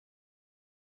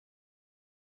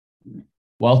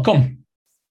Welcome.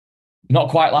 Not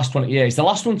quite last one of the year. It's the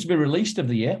last one to be released of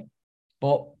the year,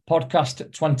 but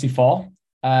podcast 24.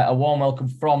 A warm welcome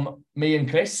from me and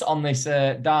Chris on this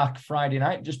dark Friday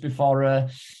night, just before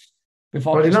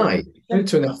Friday Christmas. night,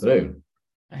 2 in the afternoon.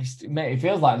 Mate, it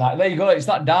feels like that. There you go. It's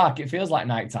that dark. It feels like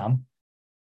night time.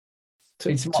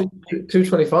 It's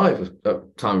 2:25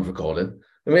 at time of recording.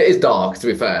 I mean, it is dark, to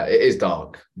be fair. It is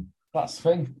dark. That's the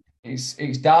thing.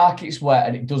 It's dark, it's wet,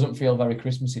 and it doesn't feel very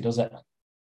Christmassy, does it?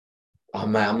 Oh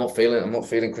man, I'm not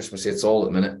feeling Christmassy at all at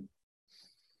the minute.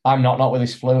 I'm not with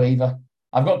this flu either.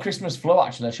 I've got Christmas flu,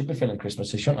 actually. I should be feeling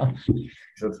Christmassy, shouldn't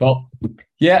I? But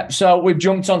yeah, so we've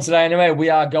jumped on today anyway. We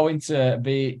are going to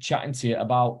be chatting to you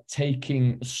about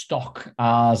taking stock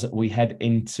as we head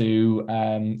into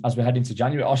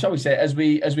January, or shall we say, as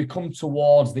we come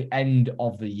towards the end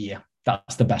of the year.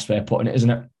 That's the best way of putting it, isn't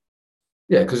it?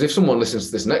 Yeah, because if someone listens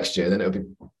to this next year, then it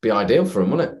would be ideal for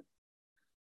them, wouldn't it?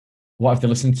 What if they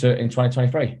listen to it in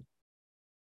 2023?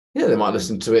 Yeah, they might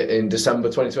listen to it in December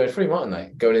 2023, mightn't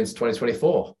they? Going into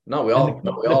 2024. No, we are.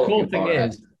 The cool thing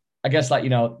is, I guess,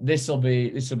 this will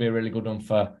be a really good one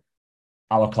for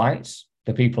our clients,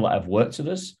 the people that have worked with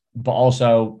us, but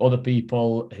also other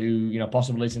people who,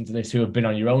 possibly listen to this who have been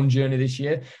on your own journey this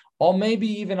year, or maybe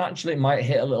even actually it might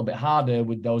hit a little bit harder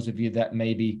with those of you that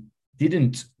maybe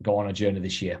didn't go on a journey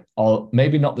this year, or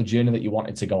maybe not the journey that you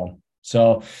wanted to go on.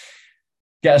 So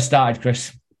get us started,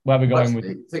 Chris. Where are we going with?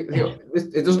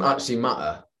 It doesn't actually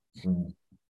matter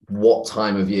what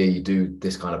time of year you do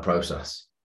this kind of process.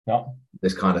 No.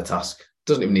 This kind of task. It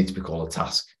doesn't even need to be called a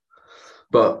task.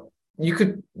 But you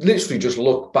could literally just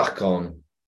look back on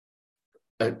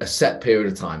a set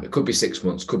period of time. It could be 6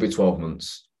 months, could be 12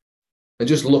 months, and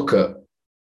just look at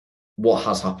what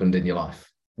has happened in your life.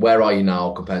 Where are you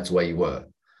now compared to where you were?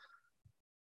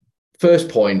 First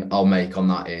point I'll make on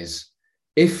that is,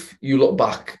 if you look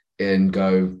back and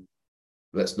go,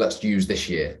 let's use this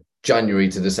year, January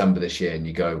to December this year, and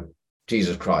you go,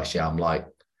 Jesus Christ, yeah, I'm like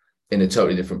in a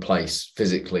totally different place,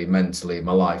 physically, mentally,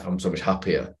 my life, I'm so much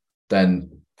happier.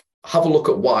 Then have a look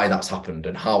at why that's happened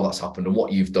and how that's happened and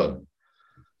what you've done.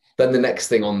 Then the next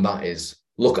thing on that is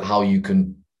look at how you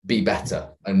can be better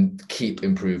and keep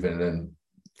improving, and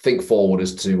think forward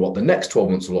as to what the next 12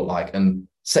 months will look like, and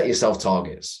set yourself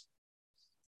targets.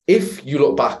 If you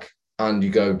look back and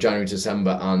you go January to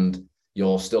December and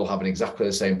you're still having exactly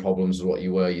the same problems as what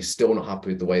you were, you're still not happy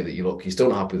with the way that you look, you're still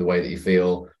not happy with the way that you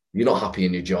feel, you're not happy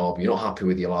in your job, you're not happy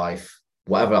with your life,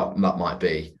 whatever that might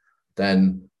be,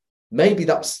 then maybe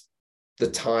that's the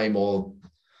time or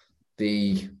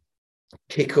the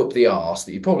kick up the arse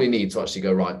that you probably need to actually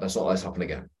go, right, let's not let this happen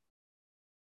again.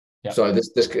 Yep. So this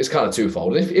is kind of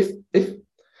twofold. If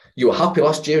you were happy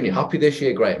last year and you're happy this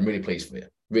year, great. I'm really pleased for you.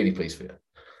 Really pleased for you.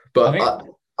 But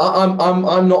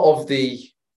I'm not of the,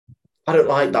 I don't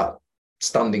like that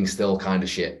standing still kind of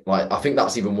shit. Like, I think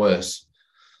that's even worse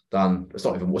than, it's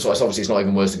obviously not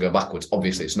even worse than going backwards.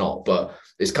 Obviously it's not, but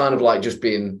it's kind of like just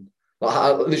being, like,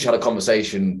 I literally had a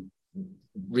conversation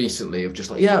recently of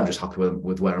just like, yeah, I'm just happy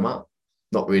with where I'm at.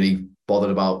 Not really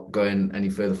bothered about going any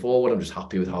further forward. I'm just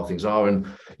happy with how things are. And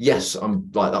yes, I'm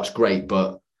like, that's great,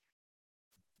 but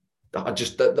I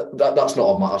just that's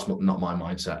not my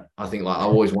mindset. I think, like, you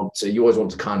always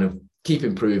want to kind of keep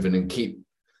improving and keep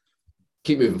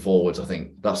moving forwards. I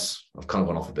think I've kind of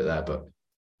gone off a bit there, but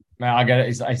man, I get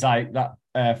it. It's like that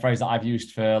phrase that I've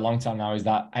used for a long time now, is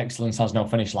that excellence has no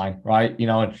finish line, right?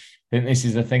 And I think this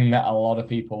is the thing that a lot of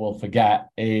people will forget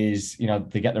is,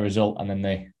 they get the result and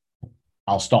then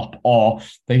I'll stop, or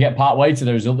they get part way to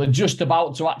the result, they're just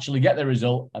about to actually get the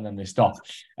result and then they stop.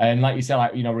 And like you said,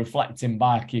 like, reflecting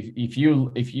back, if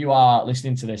you are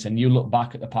listening to this and you look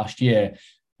back at the past year,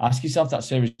 ask yourself that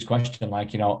serious question,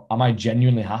 like, am I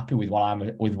genuinely happy with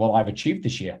what I've achieved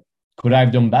this year? Could I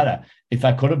have done better? If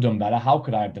I could have done better, how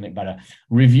could I have done it better?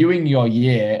 Reviewing your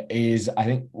year is, I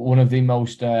think, one of the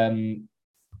most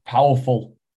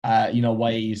powerful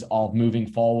ways of moving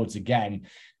forwards again,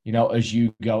 as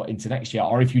you go into next year,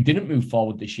 or if you didn't move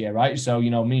forward this year, right? So,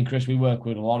 me and Chris, we work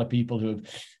with a lot of people who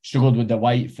have struggled with their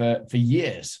weight for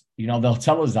years. They'll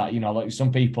tell us that, like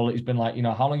some people, it's been like,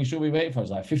 how long you should we wait for? It's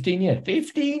like 15 years.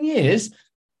 15 years?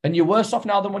 And you're worse off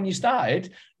now than when you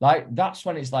started. Like, that's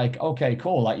when it's like, okay,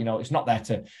 cool. Like, it's not there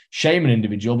to shame an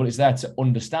individual, but it's there to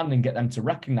understand and get them to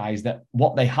recognize that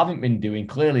what they haven't been doing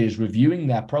clearly is reviewing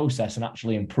their process and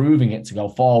actually improving it to go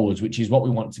forwards, which is what we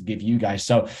want to give you guys.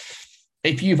 So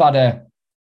if you've had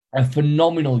a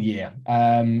phenomenal year,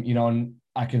 and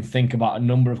I can think about a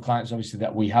number of clients, obviously,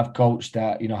 that we have coached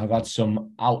that, have had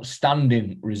some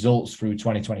outstanding results through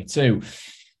 2022.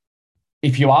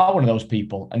 If you are one of those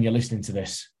people and you're listening to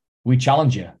this, we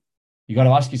challenge you. you got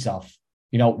to ask yourself,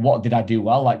 what did I do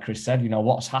well? Like Chris said,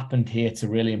 what's happened here to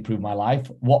really improve my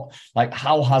life?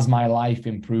 How has my life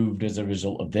improved as a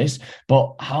result of this?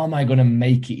 But how am I going to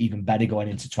make it even better going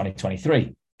into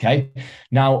 2023? Okay.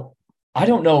 Now, I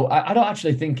don't know. I don't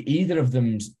actually think either of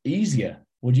them's easier.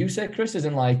 Would you say, Chris? As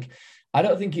in, I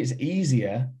don't think it's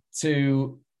easier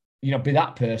to, be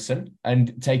that person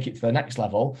and take it to the next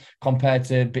level compared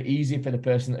to be easier for the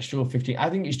person that's still 15. I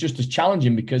think it's just as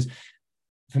challenging because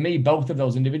for me, both of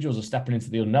those individuals are stepping into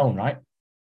the unknown, right?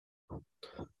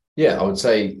 Yeah, I would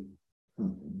say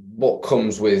what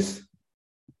comes with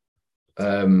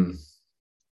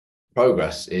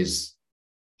progress is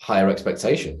higher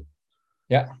expectation.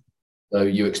 Yeah. So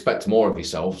you expect more of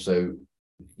yourself, so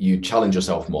you challenge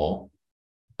yourself more,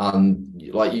 and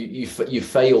you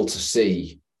fail to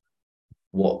see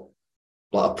what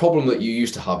a problem that you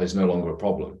used to have is no longer a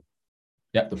problem.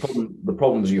 Yeah. The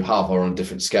problems you have are on a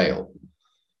different scale.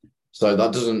 So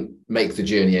that doesn't make the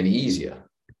journey any easier.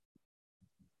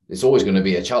 It's always going to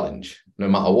be a challenge, no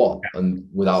matter what. And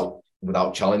without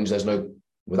challenge, there's no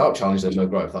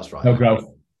growth. That's right. No growth.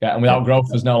 Yeah, and without growth,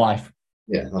 there's no life.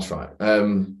 Yeah, that's right.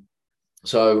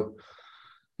 So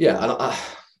yeah, and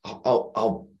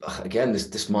I'll again,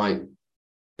 this might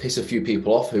piss a few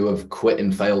people off who have quit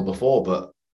and failed before,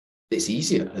 but it's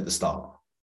easier at the start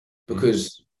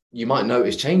because you might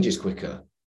notice changes quicker.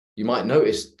 You might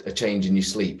notice a change in your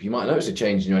sleep. You might notice a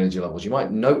change in your energy levels. You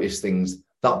might notice things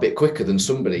that bit quicker than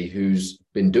somebody who's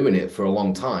been doing it for a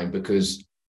long time, because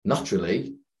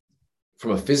naturally,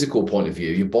 from a physical point of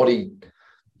view, your body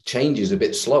changes a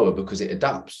bit slower because it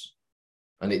adapts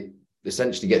and it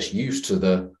essentially gets used to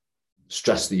the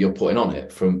stress that you're putting on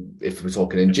it, from, if we're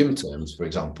talking in gym terms, for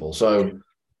example. So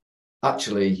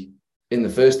actually, in the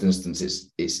first instance,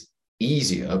 it's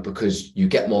easier because you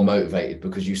get more motivated,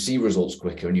 because you see results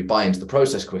quicker and you buy into the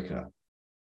process quicker.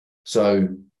 So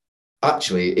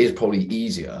actually, it is probably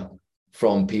easier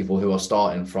from people who are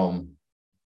starting from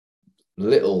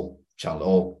little challenge,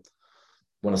 or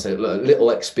when I say little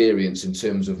experience in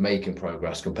terms of making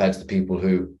progress, compared to the people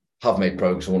who have made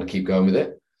progress and want to keep going with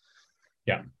it.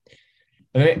 Yeah.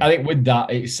 I think with that,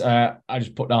 it's I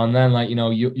just put down there,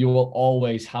 you will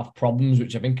always have problems,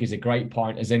 which I think is a great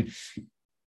point, as in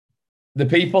the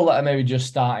people that are maybe just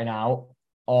starting out,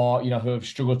 or, who have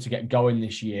struggled to get going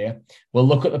this year, will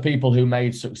look at the people who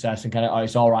made success and kind of,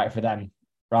 it's all right for them,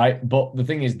 right? But the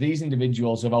thing is, these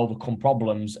individuals have overcome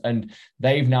problems and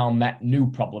they've now met new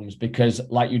problems, because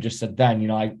like you just said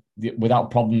then,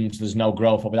 without problems, there's no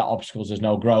growth, or without obstacles, there's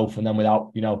no growth. And then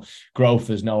without, growth,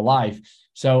 there's no life.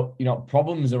 So,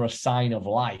 problems are a sign of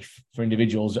life for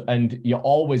individuals, and you're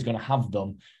always going to have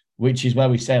them, which is where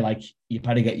we say, you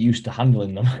better get used to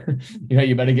handling them.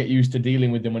 You better get used to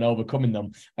dealing with them and overcoming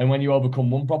them. And when you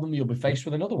overcome one problem, you'll be faced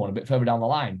with another one a bit further down the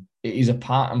line. It is a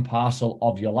part and parcel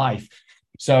of your life.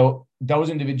 So those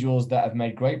individuals that have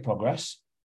made great progress,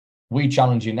 we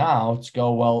challenge you now to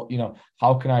go, well,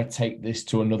 how can I take this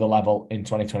to another level in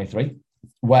 2023?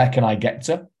 Where can I get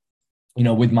to,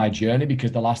 with my journey?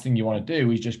 Because the last thing you want to do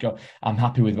is just go, I'm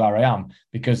happy with where I am.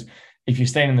 Because if you're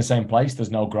staying in the same place, there's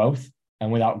no growth.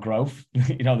 And without growth,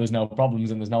 there's no problems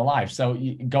and there's no life. So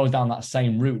it goes down that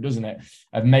same route, doesn't it?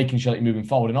 Of making sure that you're moving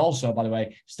forward. And also, by the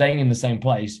way, staying in the same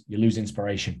place, you lose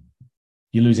inspiration.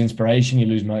 You lose inspiration, you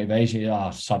lose motivation.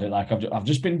 Sod it, I've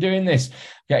just been doing this,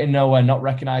 getting nowhere, not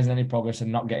recognizing any progress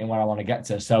and not getting where I want to get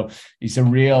to. So it's a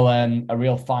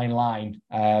real fine line,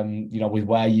 with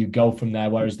where you go from there.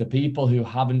 Whereas the people who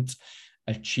haven't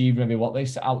achieved maybe what they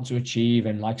set out to achieve,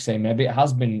 and like I say, maybe it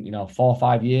has been 4 or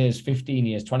 5 years, 15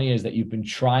 years, 20 years that you've been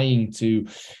trying to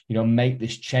make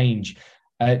this change.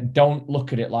 Don't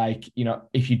look at it like,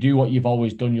 if you do what you've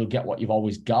always done, you'll get what you've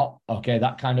always got. Okay,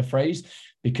 that kind of phrase.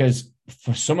 Because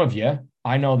for some of you,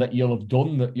 I know that you'll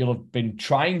have been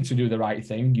trying to do the right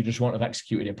thing, you just won't have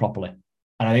executed it properly.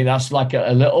 And I think that's like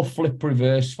a little flip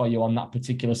reverse for you on that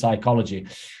particular psychology.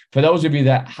 For those of you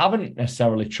that haven't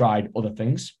necessarily tried other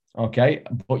things, okay,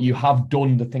 but you have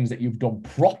done the things that you've done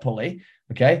properly,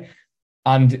 okay,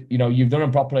 and you've done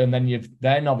them properly, and then you've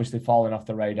obviously fallen off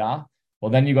the radar. Well,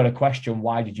 then you've got to question,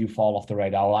 why did you fall off the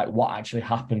radar? Like, what actually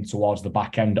happened towards the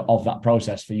back end of that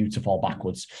process for you to fall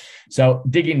backwards? So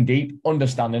digging deep,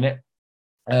 understanding it,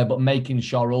 but making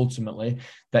sure ultimately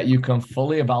that you can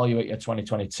fully evaluate your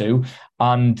 2022.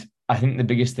 And I think the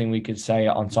biggest thing we could say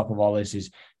on top of all this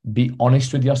is be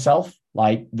honest with yourself.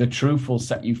 Like, the truth will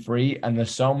set you free. And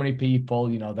there's so many people,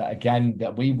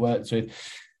 that we worked with,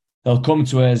 they'll come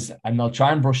to us and they'll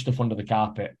try and brush stuff under the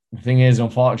carpet. The thing is,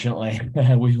 unfortunately,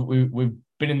 we've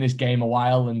been in this game a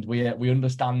while, and we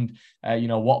understand,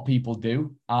 what people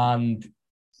do. And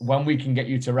when we can get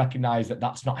you to recognize that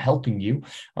that's not helping you,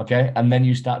 okay, and then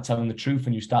you start telling the truth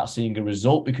and you start seeing a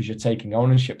result because you're taking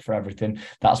ownership for everything,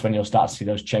 that's when you'll start to see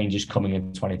those changes coming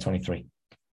in 2023.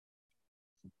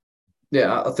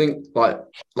 Yeah, I think like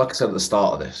I said at the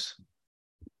start of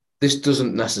this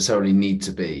doesn't necessarily need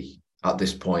to be at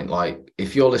this point. Like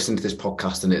if you're listening to this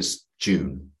podcast and it's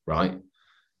June, right?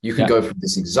 You can go through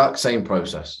this exact same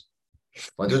process.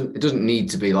 Like it doesn't need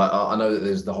to be like, I know that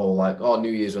there's the whole like,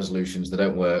 New Year's resolutions, they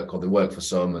don't work, or they work for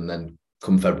some, and then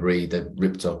come February, they're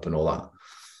ripped up and all that.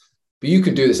 But you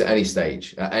can do this at any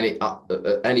stage, at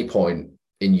any point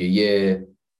in your year,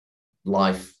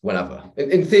 life, whenever.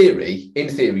 In theory,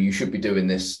 you should be doing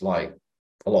this like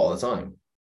a lot of the time.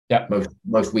 Yeah.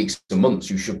 Most weeks and months,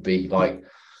 you should be like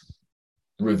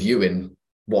reviewing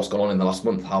what's gone on in the last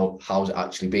month. How's it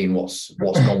actually been? What's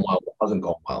gone well? What hasn't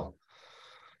gone well?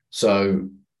 So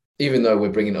even though we're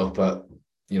bringing it up at,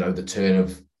 the turn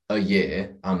of a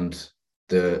year, and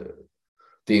the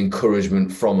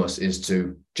encouragement from us is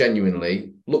to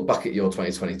genuinely look back at your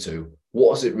 2022.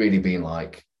 What has it really been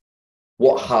like?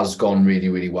 What has gone really,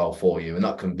 really well for you? And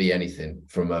that can be anything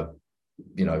from a,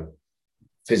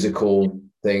 physical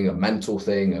thing, a mental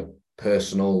thing, a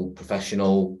personal,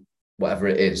 professional, whatever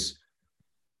it is.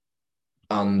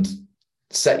 And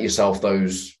set yourself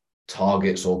those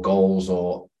targets or goals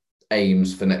or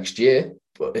aims for next year.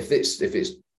 But if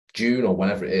it's June or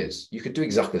whenever it is, you could do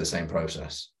exactly the same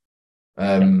process.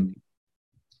 And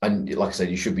like I said,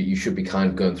 you should be kind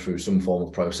of going through some form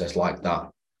of process like that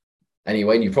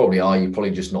anyway. And you probably are. You're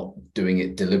probably just not doing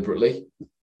it deliberately.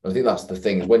 I think that's the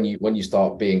thing. When you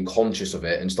start being conscious of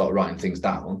it and start writing things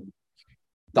down,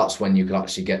 that's when you can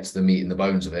actually get to the meat and the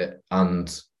bones of it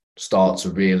and start to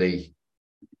really.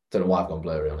 Don't know why I've gone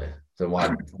blurry on it. Don't know why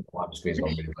the screen's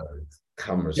gone really blurry.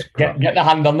 Cameras. Get the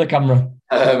hand on the camera.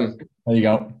 There you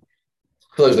go.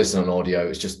 For those listening on audio,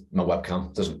 it's just my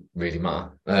webcam. Doesn't really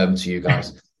matter to you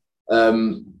guys. I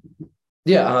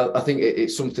think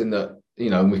it's something that,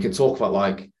 we can talk about,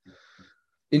 like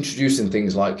introducing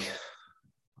things like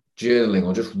journaling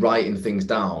or just writing things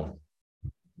down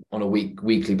on a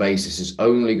weekly basis is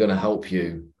only going to help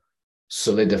you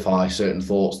solidify certain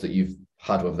thoughts that you've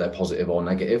had, whether they're positive or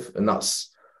negative. And that's,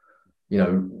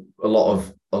 a lot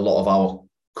of our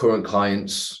current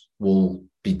clients will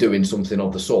be doing something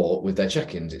of the sort with their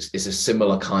check-ins. It's a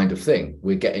similar kind of thing.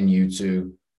 We're getting you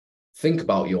to think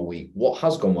about your week. What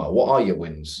has gone well? What are your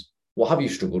wins? What have you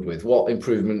struggled with? What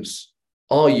improvements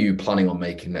are you planning on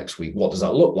making next week? What does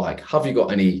that look like? Have you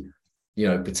got any,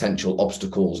 potential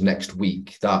obstacles next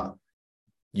week that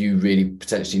you really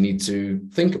potentially need to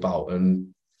think about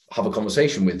and have a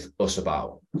conversation with us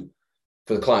about?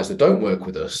 For the clients that don't work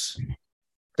with us,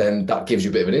 then that gives you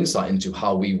a bit of an insight into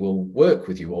how we will work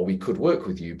with you, or we could work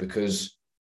with you, because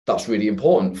that's really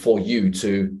important for you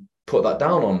to put that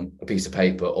down on a piece of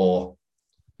paper or,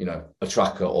 a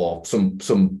tracker or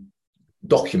some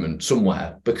document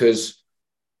somewhere. Because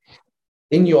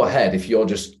in your head, if you're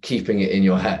just keeping it in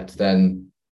your head,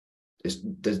 then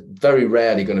there's very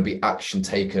rarely going to be action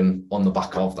taken on the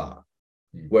back of that.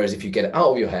 Whereas if you get it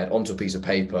out of your head onto a piece of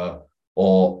paper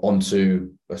or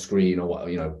onto a screen or what,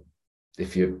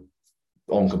 if you're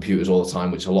on computers all the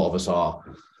time, which a lot of us are,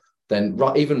 then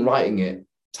even writing it,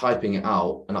 typing it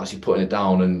out and actually putting it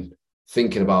down and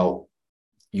thinking about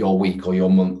your week or your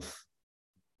month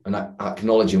and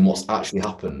acknowledging what's actually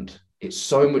happened, it's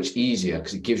so much easier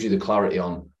because it gives you the clarity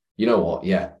on,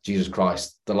 Jesus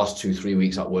Christ, the last 2-3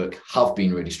 weeks at work have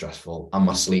been really stressful and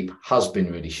my sleep has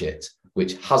been really shit,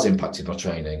 which has impacted my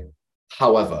training.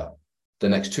 However, the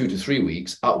next 2 to 3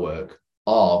 weeks at work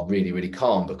are really, really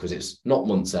calm because it's not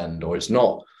month's end, or it's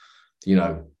not,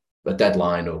 a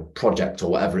deadline or project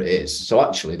or whatever it is. So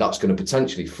actually that's going to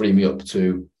potentially free me up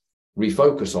to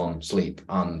refocus on sleep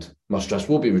and my stress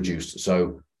will be reduced.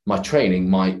 So my training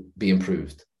might be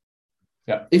improved.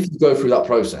 Yeah. If you go through that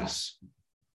process,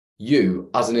 you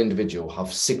as an individual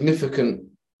have significant,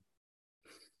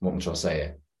 what am I trying to say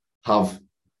here? Have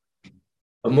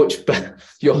a much better,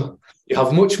 you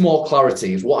have much more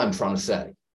clarity is what I'm trying to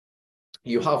say.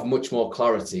 You have much more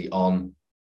clarity on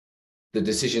the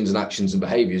decisions and actions and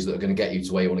behaviors that are going to get you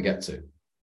to where you want to get to.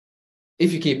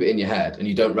 If you keep it in your head and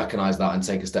you don't recognize that and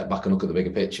take a step back and look at the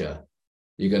bigger picture,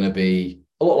 you're going to be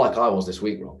a lot like I was this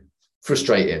week, Rob.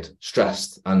 Frustrated,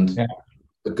 stressed, and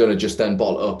you're going to just then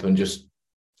bottle it up and just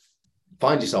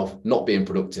find yourself not being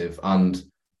productive and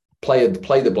play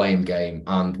the blame game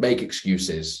and make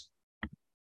excuses.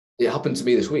 It happened to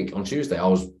me this week on Tuesday. I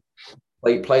was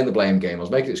playing the blame game. I was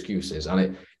making excuses,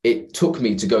 and it took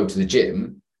me to go to the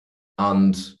gym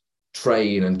and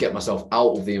train and get myself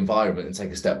out of the environment and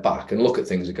take a step back and look at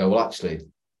things and go, well, actually,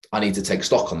 I need to take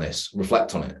stock on this,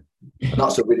 reflect on it. And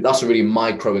that's a really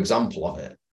micro example of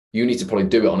it. You need to probably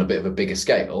do it on a bit of a bigger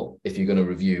scale if you're going to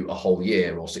review a whole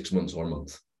year or 6 months or a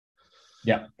month.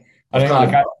 Yeah. I've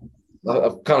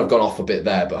kind of gone off a bit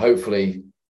there, but hopefully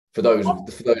for those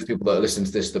people that are listening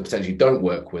to this that potentially don't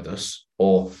work with us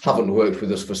or haven't worked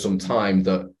with us for some time,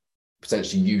 that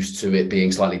potentially used to it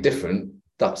being slightly different,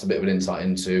 that's a bit of an insight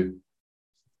into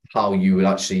how you would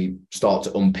actually start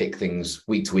to unpick things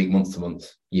week to week, month to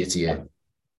month, year to year.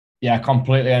 Yeah,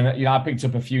 completely. And, I picked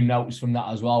up a few notes from that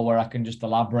as well, where I can just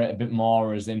elaborate a bit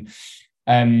more, as in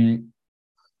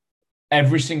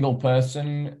every single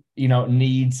person,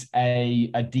 needs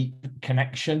a deep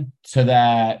connection to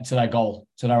their goal,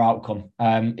 to their outcome.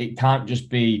 It can't just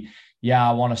be,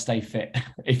 I want to stay fit.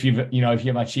 If you've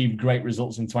achieved great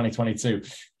results in 2022,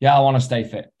 I want to stay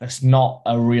fit. That's not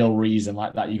a real reason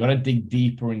like that. You've got to dig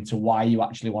deeper into why you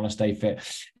actually want to stay fit.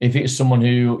 If it's someone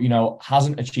who,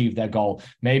 hasn't achieved their goal,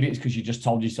 maybe it's because you just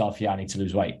told yourself, I need to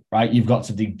lose weight, right? You've got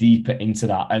to dig deeper into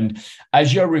that. And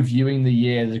as you're reviewing the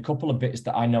year, there's a couple of bits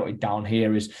that I noted down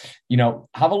here is,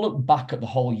 have a look back at the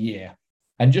whole year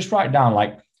and just write down,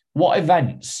 like, what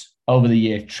events over the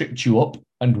year tripped you up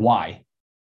and why?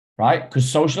 Right? Because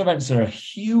social events are a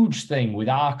huge thing with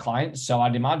our clients. So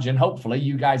I'd imagine, hopefully,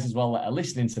 you guys as well that are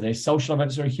listening to this, social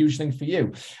events are a huge thing for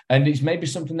you. And it's maybe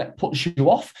something that puts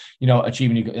you off,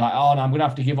 achieving, like, oh, no, I'm going to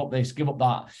have to give up this, give up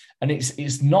that. And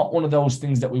it's not one of those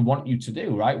things that we want you to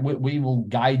do, right? We will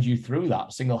guide you through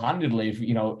that single-handedly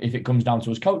if it comes down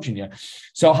to us coaching you.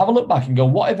 So have a look back and go,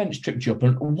 what events tripped you up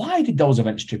and why did those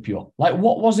events trip you up? Like,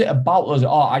 what was it about those?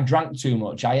 Oh, I drank too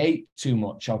much. I ate too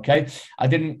much. Okay. I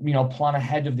didn't, plan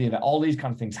ahead of the event, all these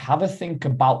kind of things. Have a think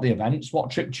about the events,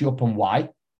 what tripped you up and why.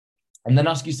 And then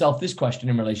ask yourself this question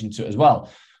in relation to it as well.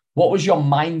 What was your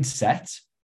mindset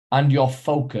and your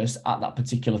focus at that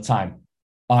particular time?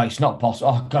 Oh, it's not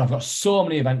possible. Oh, God, I've got so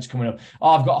many events coming up. Oh,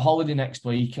 I've got a holiday next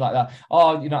week, like that.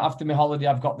 Oh, after my holiday,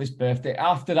 I've got this birthday.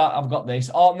 After that, I've got this.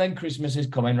 Oh, and then Christmas is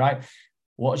coming, right?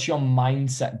 What's your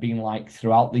mindset been like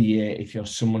throughout the year if you're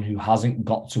someone who hasn't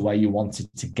got to where you wanted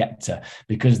to get to?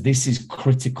 Because this is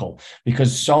critical,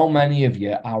 because so many of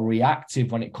you are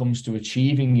reactive when it comes to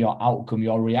achieving your outcome.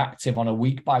 You're reactive on a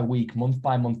week by week, month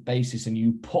by month basis, and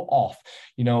you put off,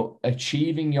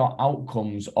 achieving your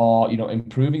outcomes or,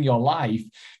 improving your life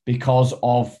because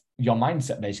of your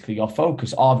mindset, basically your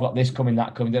focus. Oh, I've got this coming,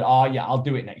 that coming. Then, oh yeah, I'll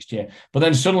do it next year. But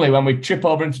then suddenly when we trip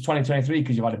over into 2023,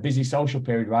 because you've had a busy social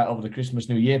period, right, over the Christmas,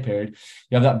 New Year period,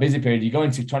 you have that busy period, you go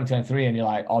into 2023 and you're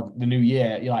like, oh, the new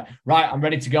year, you're like, right, I'm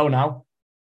ready to go now.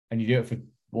 And you do it for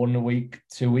 1 week,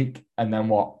 2 weeks, and then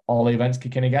what? All the events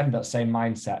kick in again, that same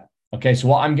mindset. Okay, so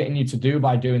what I'm getting you to do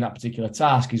by doing that particular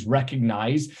task is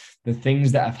recognize the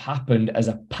things that have happened as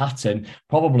a pattern,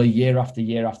 probably year after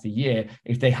year after year.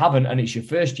 If they haven't, and it's your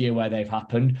first year where they've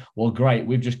happened, well, great,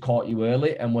 we've just caught you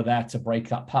early and we're there to break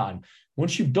that pattern.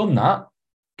 Once you've done that,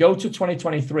 go to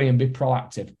 2023 and be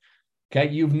proactive. Okay,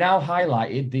 you've now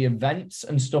highlighted the events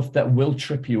and stuff that will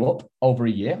trip you up over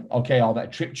a year, okay, or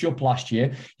that tripped you up last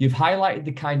year. You've highlighted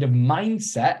the kind of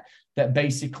mindset that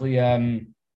basically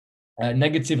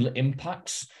negatively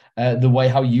impacts the way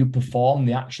how you perform,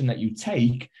 the action that you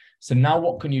take. So now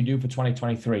what can you do for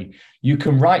 2023? You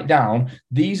can write down,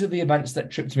 these are the events that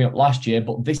tripped me up last year,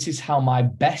 but this is how my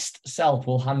best self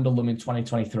will handle them in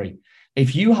 2023.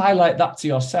 If you highlight that to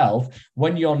yourself,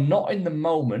 when you're not in the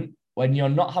moment, when you're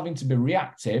not having to be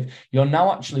reactive, you're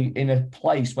now actually in a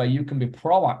place where you can be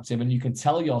proactive and you can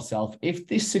tell yourself, if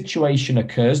this situation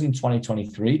occurs in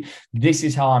 2023, this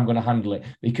is how I'm going to handle it,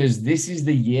 because this is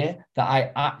the year that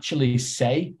I actually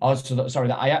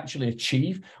that I actually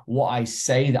achieve what I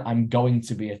say that I'm going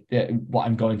to be, what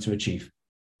I'm going to achieve.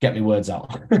 Get me words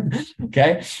out.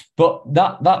 Okay. But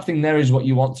that thing there is what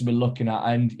you want to be looking at.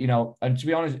 And, and to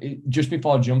be honest, just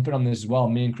before jumping on this as well,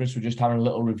 me and Chris were just having a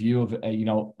little review of,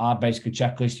 our basically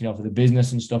checklist, for the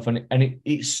business and stuff. And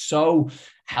it's so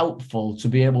helpful to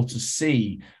be able to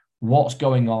see what's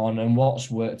going on and what's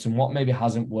worked and what maybe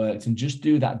hasn't worked, and just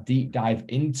do that deep dive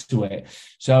into it.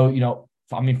 So,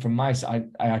 from my side,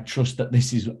 I trust that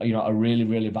this is, a really,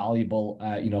 really valuable,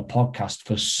 podcast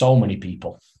for so many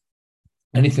people.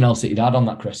 Anything else that you'd add on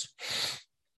that, Chris?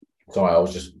 Sorry, I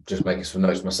was just making some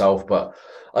notes myself, but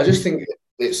I just think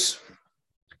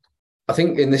I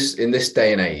think in this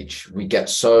day and age, we get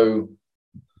so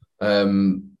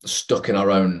stuck in our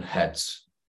own heads.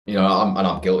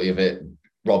 I'm guilty of it.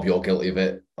 Rob, you're guilty of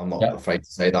it. I'm not afraid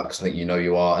to say that, because I think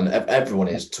you are, and everyone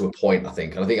is to a point, I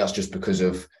think. And I think that's just because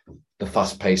of the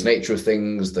fast-paced nature of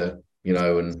things, I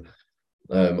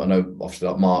know obviously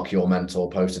like Mark, your mentor,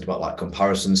 posted about like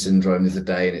comparison syndrome the other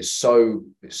day, and it's so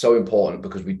important,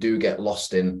 because we do get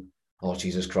lost in oh,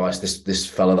 Jesus Christ, this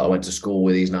fella that I went to school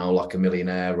with, he's now like a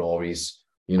millionaire, or he's,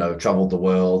 traveled the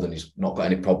world and he's not got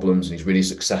any problems and he's really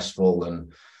successful.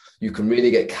 And you can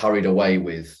really get carried away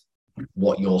with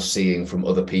what you're seeing from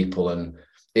other people. And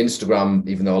Instagram,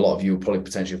 even though a lot of you probably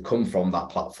potentially have come from that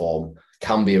platform,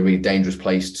 can be a really dangerous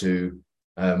place to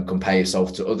compare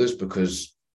yourself to others,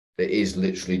 because it is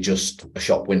literally just a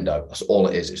shop window. That's all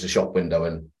it is. It's a shop window.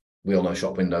 And we all know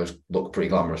shop windows look pretty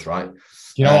glamorous, right?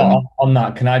 You know what? On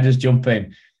that, can I just jump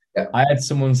in? Yeah. I had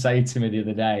someone say to me the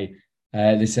other day,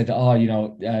 they said, oh,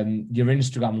 your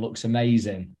Instagram looks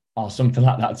amazing, or something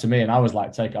like that to me. And I was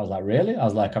like, I was like, really? I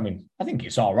was like, I mean, I think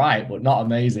it's all right, but not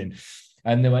amazing.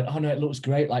 And they went, oh, no, it looks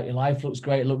great. Like, your life looks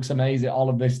great. It looks amazing. All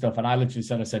of this stuff. And I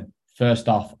literally said, first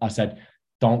off, I said,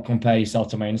 don't compare yourself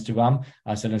to my Instagram.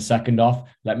 I said, and second off,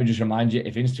 let me just remind you,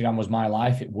 if Instagram was my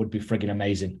life, it would be frigging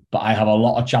amazing. But I have a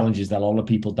lot of challenges that a lot of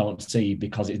people don't see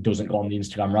because it doesn't go on the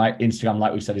Instagram, right? Instagram,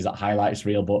 like we said, is that highlights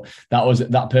reel. But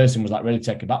that person was like really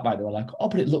taken back by it. They were like, oh,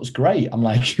 but it looks great. I'm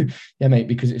like, yeah, mate,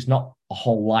 because it's not a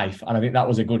whole life. And I think that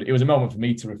was it was a moment for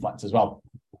me to reflect as well.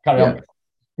 Carry on.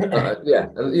 And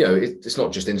it's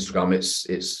not just Instagram, it's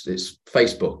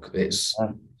Facebook, it's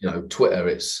Twitter,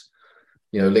 it's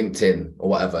LinkedIn or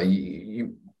whatever.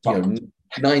 You know,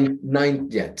 nine.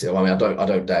 Yeah, I mean, I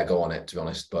don't dare go on it, to be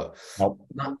honest. But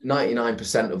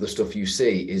 99% of the stuff you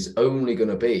see is only going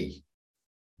to be.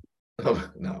 No,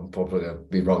 I'm probably going to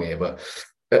be wrong here, but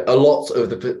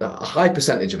a high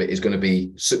percentage of it is going to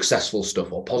be successful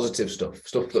stuff or positive stuff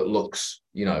that looks,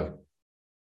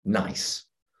 nice.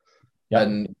 Yep.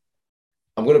 And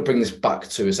I'm going to bring this back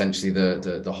to essentially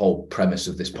the whole premise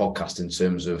of this podcast in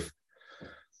terms of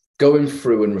going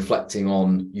through and reflecting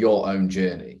on your own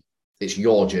journey. It's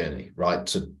your journey, right?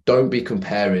 So don't be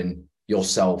comparing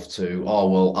yourself to, oh,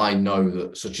 well, I know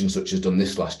that such and such has done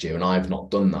this last year and I've not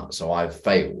done that, so I've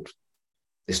failed.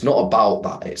 It's not about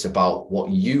that. It's about what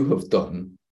you have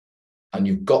done, and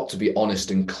you've got to be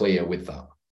honest and clear with that.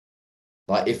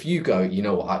 Like, if you go, you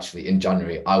know what, actually in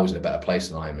January, I was in a better place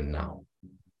than I am in now.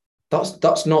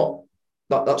 That's not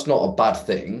a bad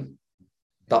thing.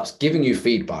 That's giving you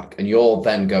feedback, and you're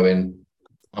then going,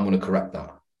 I'm going to correct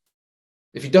that.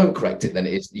 If you don't correct it, then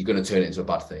you're going to turn it into a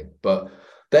bad thing. But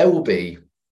there will be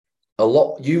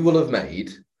you will have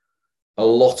made a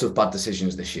lot of bad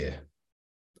decisions this year.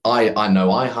 I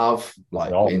know I have,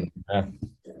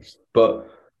 but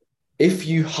if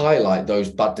you highlight those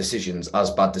bad decisions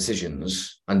as bad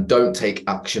decisions and don't take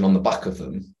action on the back of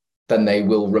them, then they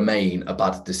will remain a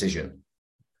bad decision.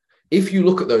 If you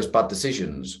look at those bad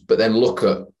decisions, but then look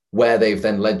at where they've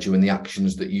then led you in the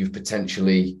actions that you've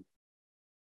essentially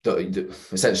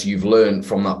you've learned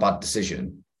from that bad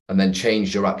decision and then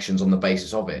changed your actions on the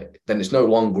basis of it, then it's no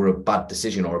longer a bad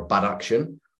decision or a bad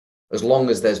action, as long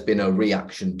as there's been a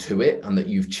reaction to it and that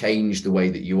you've changed the way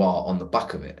that you are on the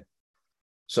back of it.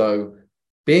 So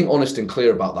being honest and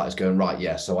clear about that is going, right,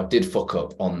 yeah, so I did fuck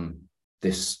up on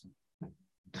this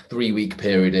 3-week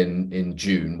period in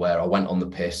June where I went on the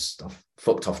piss, I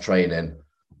fucked off training,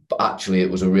 but actually it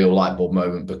was a real light bulb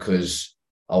moment because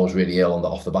I was really ill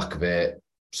off the back of it,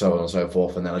 so on and so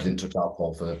forth. And then I didn't touch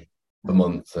alcohol for a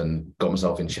month and got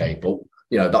myself in shape. But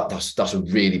that's a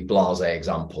really blasé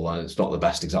example, and it's not the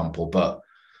best example, but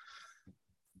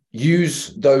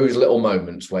use those little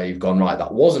moments where you've gone, right,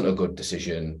 that wasn't a good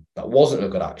decision, that wasn't a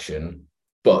good action,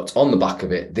 but on the back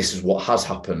of it, this is what has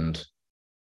happened.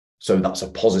 So that's a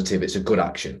positive, it's a good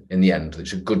action in the end.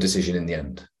 It's a good decision in the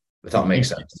end, if that makes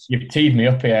sense. You've teed me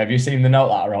up here. Have you seen the note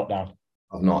that I wrote down?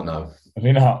 I've not, no. Have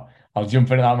you not? I was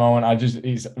jumping at that moment.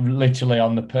 It's literally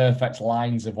on the perfect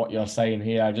lines of what you're saying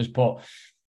here. I just put,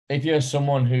 if you're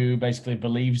someone who basically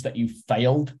believes that you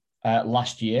failed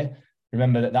last year,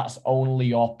 remember that that's only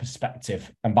your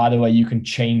perspective. And by the way, you can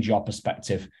change your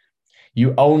perspective.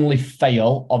 You only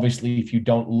fail, obviously, if you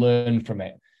don't learn from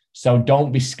it. So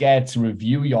don't be scared to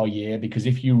review your year, because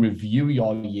if you review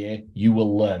your year, you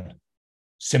will learn.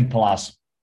 Simple as.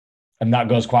 And that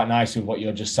goes quite nicely with what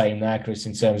you're just saying there, Chris,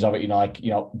 in terms of it,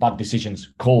 bad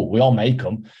decisions. Cool. We all make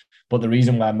them. But the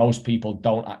reason why most people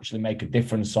don't actually make a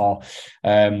difference or,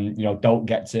 don't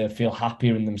get to feel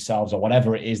happier in themselves or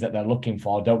whatever it is that they're looking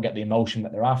for, don't get the emotion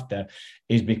that they're after,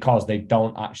 is because they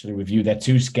don't actually review. They're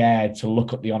too scared to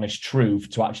look at the honest truth,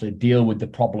 to actually deal with the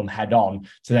problem head on,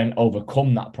 to then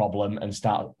overcome that problem and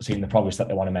start seeing the progress that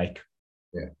they want to make.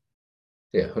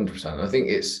 Yeah, 100%. I think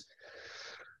it's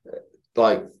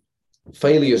like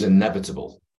failure is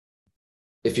inevitable.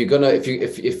 If you're gonna,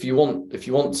 if you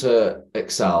want to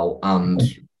excel and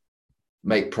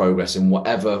make progress in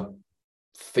whatever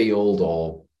field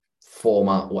or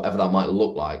format, whatever that might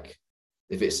look like,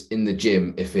 if it's in the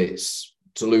gym, if it's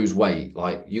to lose weight,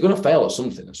 like you're going to fail at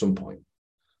something at some point.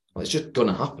 Like, it's just going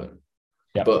to happen.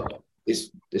 Yep. But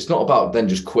it's not about then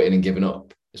just quitting and giving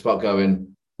up. It's about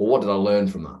going, well, what did I learn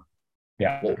from that?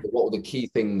 Yeah. What were the key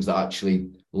things that actually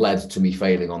led to me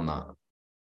failing on that?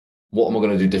 What am I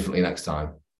going to do differently next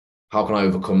time? How can I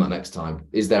overcome that next time?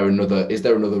 Is there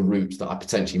another route that I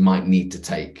potentially might need to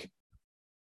take?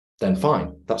 Then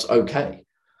fine, that's okay.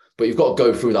 But you've got to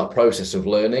go through that process of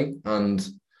learning. And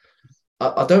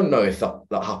I don't know if that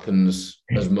happens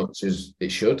as much as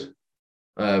it should.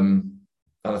 And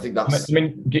I think that's... I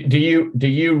mean, do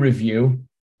you review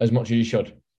as much as you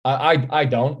should? I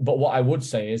don't, but what I would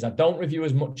say is I don't review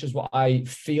as much as what I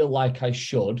feel like I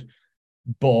should,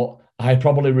 but I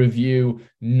probably review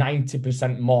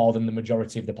 90% more than the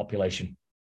majority of the population.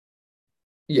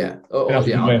 Yeah,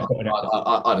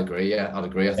 I'd agree. Yeah, I'd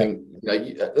agree. I think,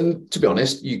 and to be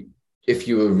honest, if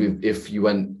you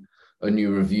went and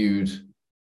you reviewed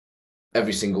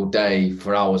every single day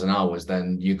for hours and hours,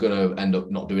 then you're going to end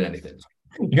up not doing anything.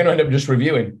 You're going to end up just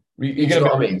reviewing. You're going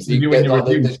to be reviewing your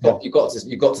reviews.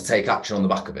 You've got to take action on the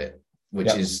back of it,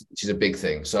 which is a big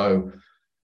thing. So,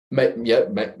 maybe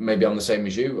I'm the same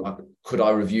as you. Could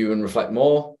I review and reflect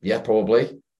more? Yeah,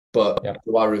 probably. But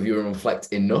do I review and reflect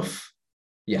enough?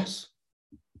 Yes,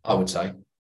 I would say,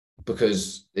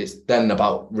 because it's then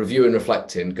about reviewing,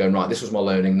 reflecting, going, right, this was my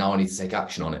learning. Now I need to take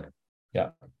action on it.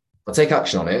 Yeah. If I take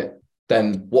action on it,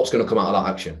 then what's going to come out of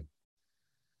that action?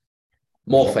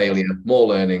 More failure, more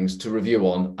learnings to review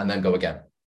on, and then go again.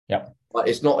 Yeah. Like,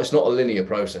 it's not a linear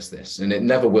process, this, and it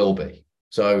never will be.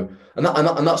 So, and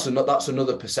that's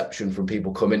another perception from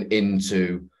people coming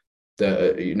into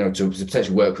the, to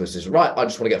potentially work with us is, right, I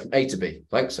just want to get from A to B.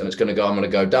 Thanks. And I'm going to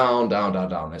go down, down, down,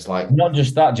 down. It's like, not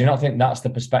just that. Do you not think that's the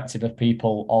perspective of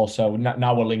people also?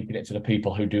 Now we're linking it to the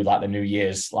people who do like the New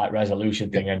Year's like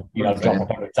resolution thing and, drop off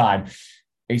every time.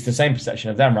 It's the same perception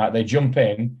of them, right? They jump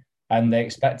in and they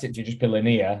expect it to just be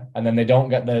linear, and then they don't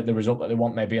get the result that they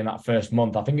want maybe in that first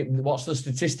month. I think what's the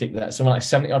statistic that something like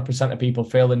 70% of people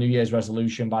fail the New Year's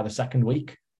resolution by the second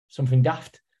week? Something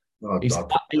daft. It's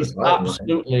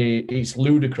absolutely, it's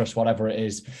ludicrous, whatever it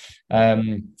is. But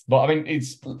I mean,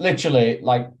 it's literally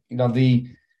like,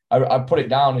 I put it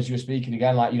down as you were speaking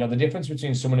again, like, the difference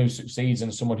between someone who succeeds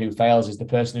and someone who fails is the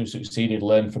person who succeeded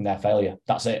learned from their failure.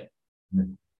 That's it.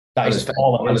 That is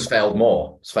all. It's failed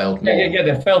more. It's failed more. Yeah.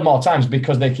 They've failed more times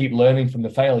because they keep learning from the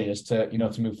failures to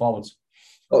move forwards.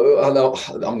 Oh, I know.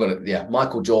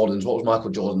 Michael Jordan's. What was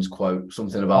Michael Jordan's quote?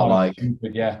 Something about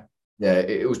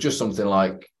it was just something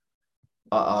like,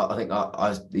 I think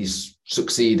he's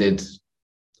succeeded.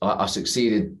 I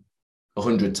succeeded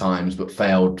 100 times, but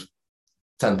failed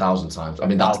 10,000 times. I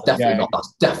mean, that's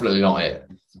definitely not it.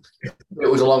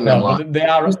 It was along them lines. They're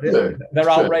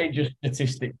outrageous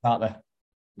statistics, aren't they?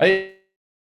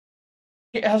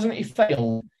 It hasn't he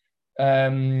failed?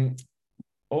 You've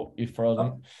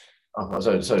frozen.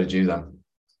 So did you then?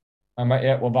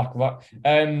 We're back.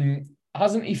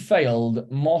 Hasn't he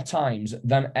failed more times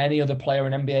than any other player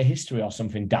in NBA history or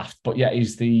something daft? But yet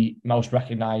he's the most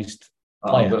recognised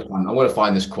player. I'm going to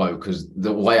find this quote because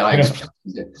the way I explained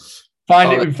it.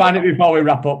 Find it before we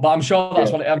wrap up. But I'm sure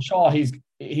that's what I'm sure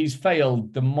he's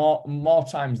failed the more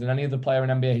times than any other player in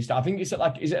NBA history. I think is it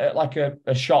like a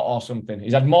shot or something?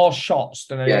 He's had more shots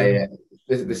than any other.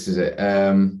 This is it.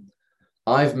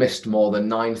 I've missed more than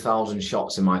 9,000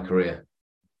 shots in my career.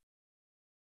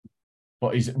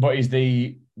 But he's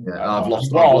the I've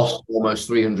lost almost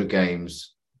 300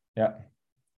 games. Yeah.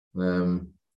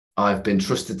 I've been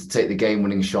trusted to take the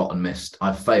game-winning shot and missed.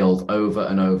 I've failed over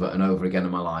and over and over again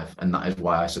in my life, and that is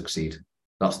why I succeed.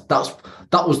 That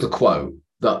was the quote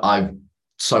that I've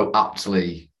so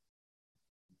aptly.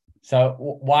 So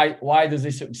why does he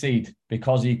succeed?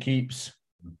 Because he keeps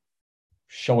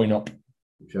showing up.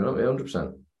 Showing up,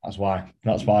 100%. That's why.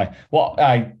 What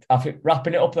I think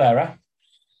wrapping it up there, eh?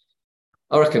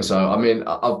 I reckon so. I mean,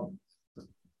 I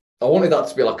wanted that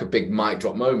to be like a big mic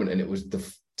drop moment, and it was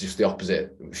just the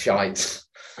opposite. It was shite.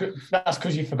 That's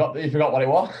because you forgot what it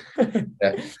was.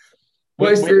 Yeah.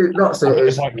 Well, it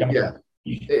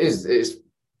is. It's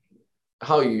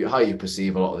how you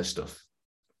perceive a lot of this stuff,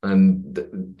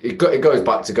 and it goes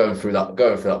back to going through that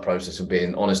process of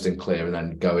being honest and clear, and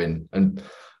then going and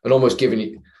almost giving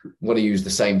you. I'm going to use the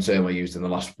same term I used in the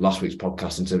last week's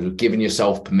podcast in terms of giving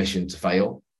yourself permission to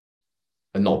fail.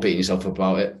 And not beating yourself up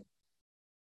about it,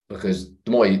 because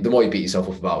the more you beat yourself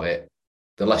up about it,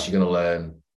 the less you're going to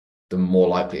learn. The more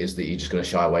likely it is that you're just going to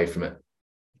shy away from it.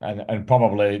 And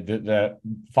probably the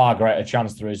far greater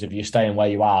chance there is if you're staying where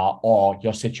you are or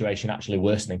your situation actually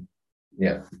worsening.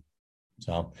 Yeah.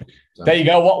 So there you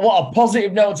go. What a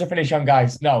positive note to finish on,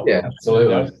 guys. No. Yeah,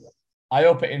 absolutely. I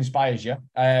hope it inspires you.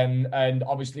 And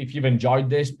obviously, if you've enjoyed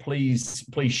this, please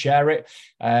share it.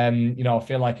 I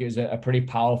feel like it was a pretty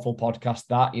powerful podcast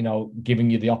that, giving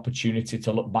you the opportunity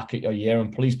to look back at your year.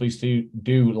 And please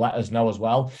do let us know as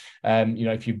well.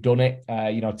 If you've done it,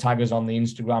 tag us on the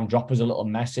Instagram, drop us a little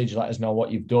message, let us know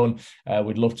what you've done.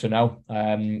 We'd love to know.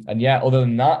 Other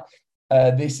than that,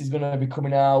 this is going to be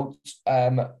coming out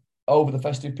over the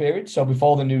festive period, so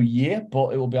before the new year, but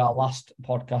it will be our last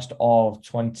podcast of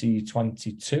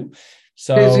 2022.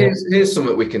 So here's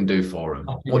something we can do for him.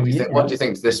 What do you think? Yeah. What do you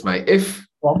think to this, mate? If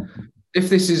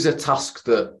this is a task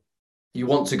that you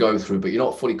want to go through, but you're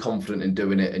not fully confident in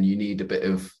doing it, and you need a bit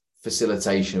of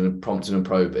facilitation and prompting and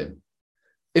probing,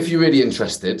 if you're really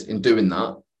interested in doing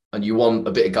that and you want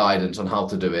a bit of guidance on how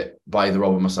to do it by either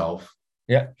Rob or myself,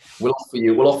 we'll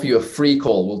offer you a free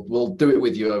call. We'll do it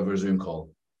with you over a Zoom call.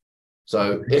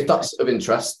 So if that's of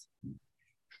interest,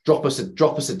 drop us a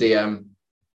DM. Do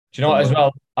you know what, as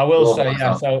well? I will say,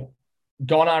 so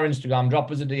go on our Instagram,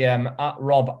 drop us a DM at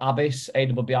Rob Abbis,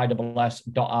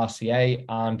 ABBS.RCA,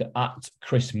 and at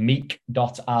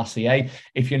chrismeek.rca.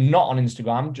 If you're not on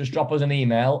Instagram, just drop us an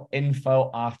email,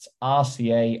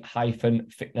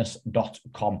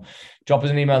 info@rca-fitness.com. Drop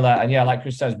us an email there. And like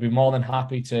Chris says, be more than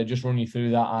happy to just run you through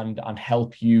that and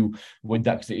help you with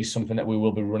that, because it is something that we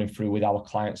will be running through with our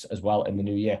clients as well in the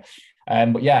new year.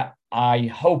 I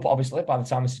hope, obviously, by the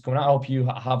time this is coming out, I hope you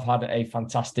have had a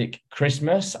fantastic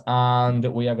Christmas, and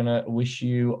we are going to wish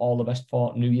you all the best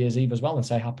for New Year's Eve as well, and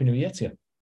say Happy New Year to you.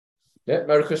 Yeah,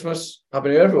 Merry Christmas. Happy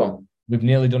New Year, everyone. We've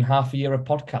nearly done half a year of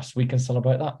podcasts. We can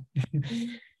celebrate that.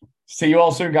 See you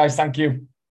all soon, guys. Thank you.